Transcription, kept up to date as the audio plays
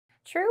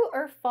True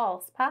or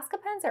false? Posca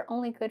pens are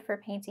only good for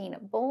painting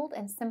bold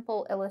and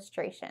simple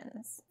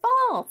illustrations.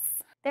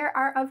 False! There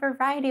are a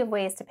variety of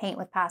ways to paint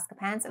with Posca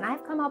pens, and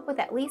I've come up with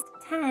at least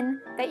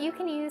 10 that you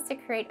can use to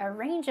create a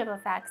range of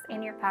effects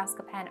in your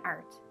Posca pen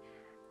art.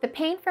 The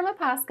paint from a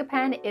Posca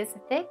pen is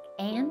thick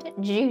and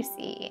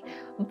juicy,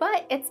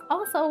 but it's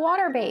also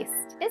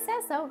water-based. It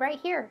says so right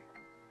here.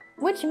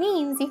 Which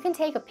means you can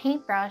take a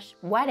paintbrush,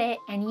 wet it,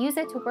 and use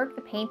it to work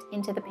the paint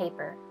into the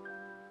paper.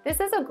 This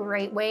is a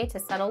great way to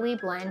subtly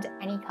blend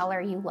any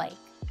color you like.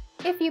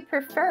 If you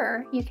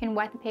prefer, you can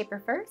wet the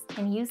paper first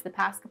and use the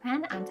Posca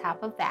pen on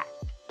top of that.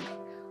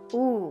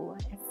 Ooh,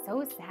 it's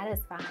so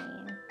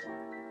satisfying.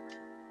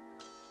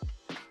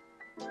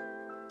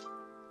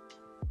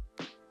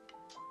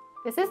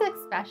 This is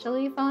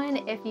especially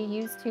fun if you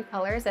use two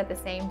colors at the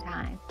same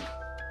time.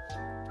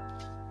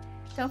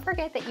 Don't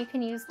forget that you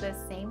can use this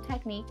same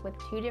technique with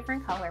two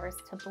different colors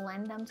to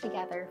blend them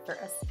together for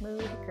a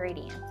smooth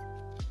gradient.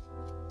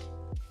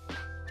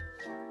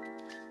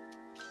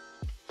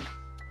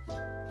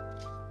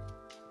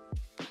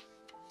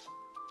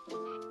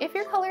 If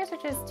your colors are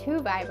just too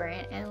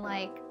vibrant and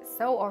like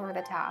so over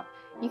the top,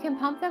 you can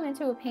pump them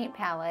into a paint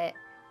palette,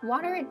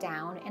 water it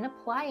down, and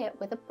apply it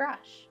with a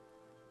brush.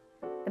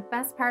 The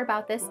best part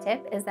about this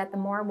tip is that the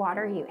more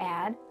water you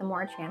add, the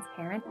more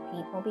transparent the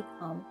paint will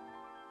become.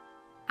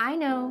 I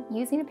know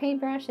using a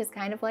paintbrush is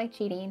kind of like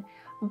cheating,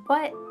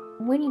 but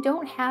when you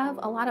don't have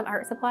a lot of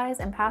art supplies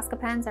and Posca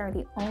pens are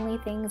the only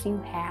things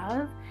you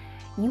have,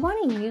 you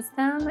want to use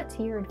them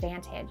to your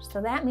advantage.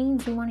 So that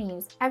means you want to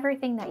use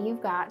everything that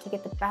you've got to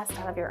get the best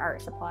out of your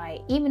art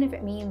supply, even if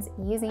it means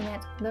using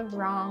it the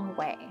wrong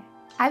way.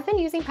 I've been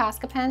using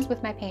Posca pens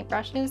with my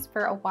paintbrushes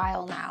for a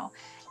while now,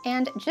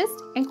 and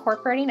just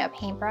incorporating a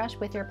paintbrush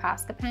with your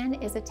Posca pen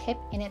is a tip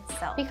in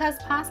itself, because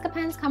Posca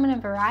pens come in a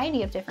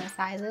variety of different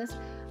sizes,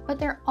 but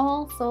they're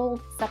all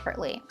sold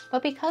separately.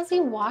 But because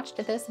you watched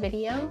this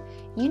video,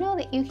 you know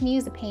that you can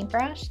use a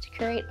paintbrush to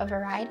create a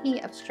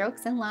variety of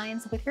strokes and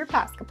lines with your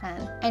Posca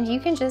pen. And you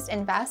can just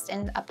invest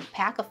in a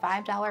pack of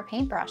 $5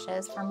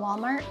 paintbrushes from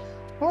Walmart,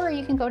 or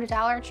you can go to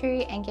Dollar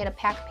Tree and get a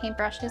pack of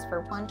paintbrushes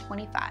for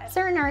 $1.25.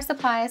 Certain art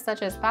supplies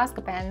such as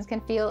Posca pens can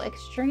feel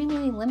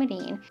extremely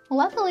limiting.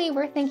 Luckily,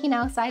 we're thinking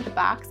outside the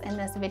box in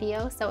this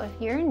video, so if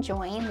you're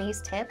enjoying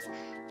these tips,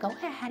 go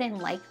ahead and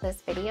like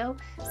this video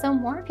so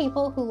more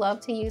people who love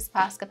to use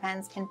Posca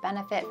pens can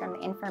benefit from the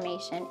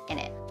information in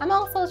it. I'm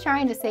also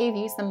trying to save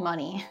you some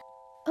money.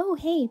 Oh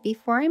hey,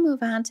 before I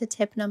move on to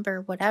tip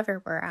number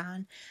whatever we're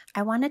on,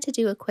 I wanted to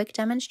do a quick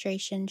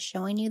demonstration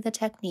showing you the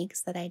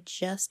techniques that I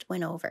just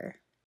went over.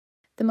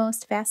 The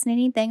most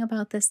fascinating thing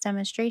about this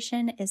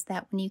demonstration is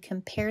that when you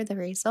compare the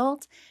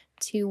result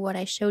to what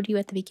I showed you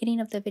at the beginning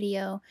of the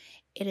video,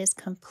 it is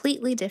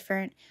completely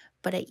different,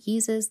 but it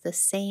uses the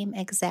same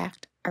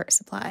exact art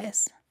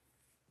supplies.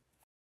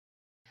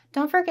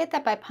 Don't forget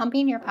that by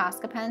pumping your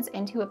Posca pens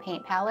into a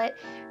paint palette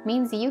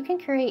means you can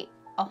create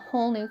a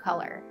whole new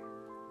color.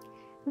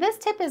 This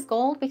tip is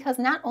gold because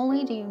not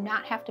only do you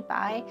not have to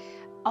buy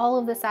all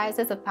of the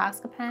sizes of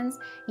Posca pens,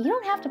 you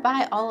don't have to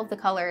buy all of the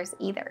colors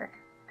either.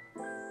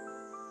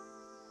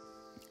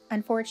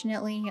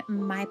 Unfortunately,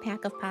 my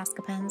pack of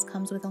Posca pens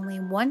comes with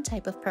only one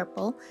type of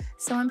purple,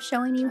 so I'm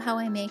showing you how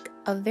I make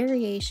a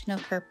variation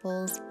of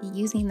purples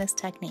using this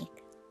technique.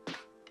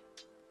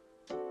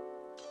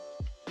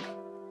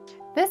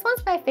 This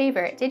one's my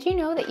favorite. Did you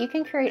know that you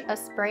can create a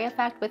spray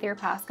effect with your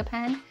Posca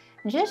pen?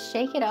 Just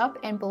shake it up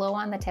and blow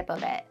on the tip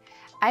of it.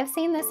 I've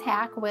seen this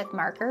hack with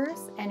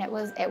markers and it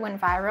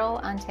went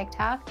viral on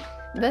TikTok.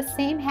 The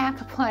same hack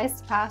applies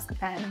to Posca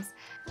pens.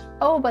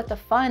 Oh, but the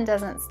fun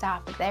doesn't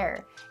stop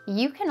there.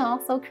 You can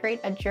also create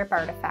a drip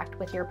art effect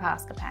with your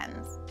Posca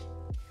pens.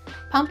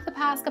 Pump the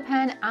Posca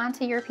pen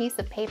onto your piece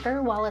of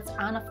paper while it's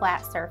on a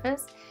flat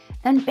surface,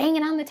 then bang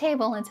it on the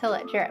table until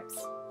it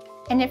drips.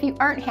 And if you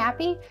aren't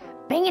happy,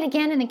 bang it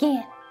again and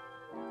again.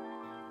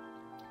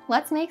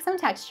 Let's make some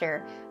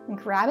texture.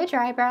 Grab a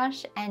dry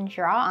brush and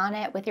draw on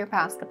it with your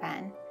Posca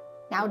pen.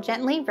 Now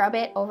gently rub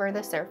it over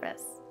the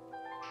surface.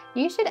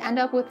 You should end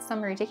up with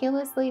some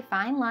ridiculously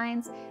fine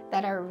lines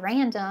that are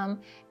random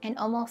and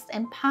almost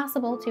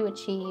impossible to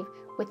achieve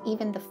with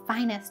even the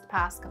finest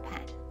Posca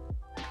pen.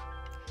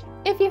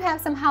 If you have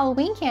some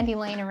Halloween candy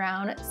laying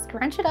around,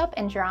 scrunch it up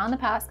and draw on the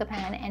Posca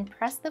pen and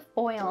press the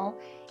foil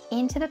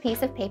into the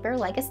piece of paper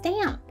like a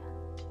stamp.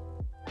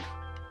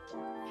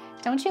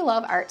 Don't you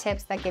love art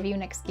tips that give you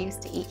an excuse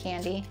to eat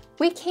candy?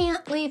 We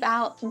can't leave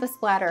out the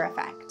splatter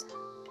effect.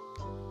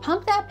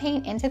 Pump that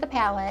paint into the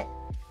palette,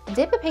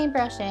 dip a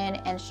paintbrush in,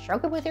 and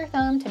stroke it with your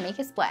thumb to make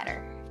a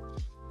splatter.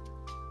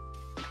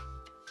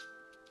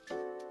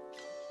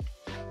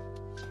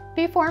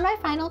 Before my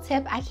final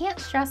tip, I can't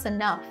stress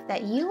enough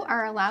that you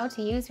are allowed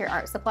to use your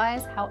art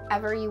supplies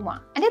however you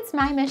want. And it's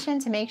my mission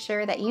to make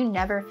sure that you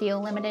never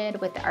feel limited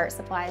with the art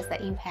supplies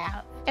that you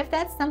have. If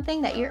that's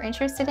something that you're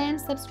interested in,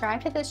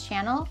 subscribe to this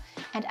channel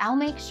and I'll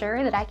make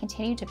sure that I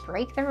continue to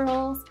break the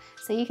rules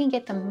so you can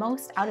get the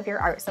most out of your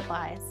art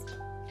supplies.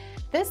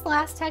 This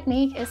last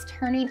technique is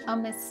turning a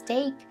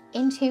mistake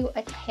into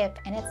a tip,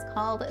 and it's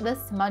called the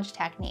smudge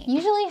technique.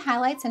 Usually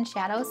highlights and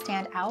shadows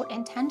stand out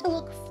and tend to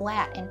look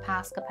flat in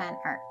Posca pen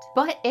art.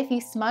 But if you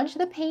smudge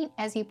the paint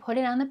as you put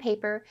it on the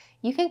paper,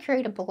 you can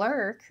create a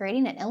blur,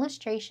 creating an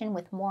illustration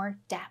with more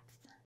depth.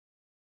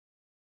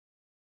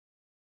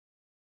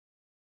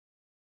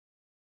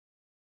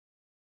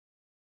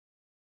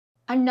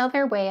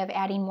 Another way of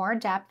adding more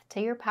depth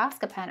to your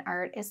Posca pen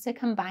art is to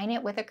combine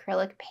it with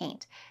acrylic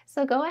paint.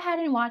 So go ahead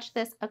and watch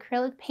this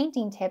acrylic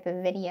painting tip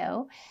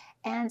video,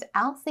 and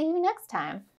I'll see you next time.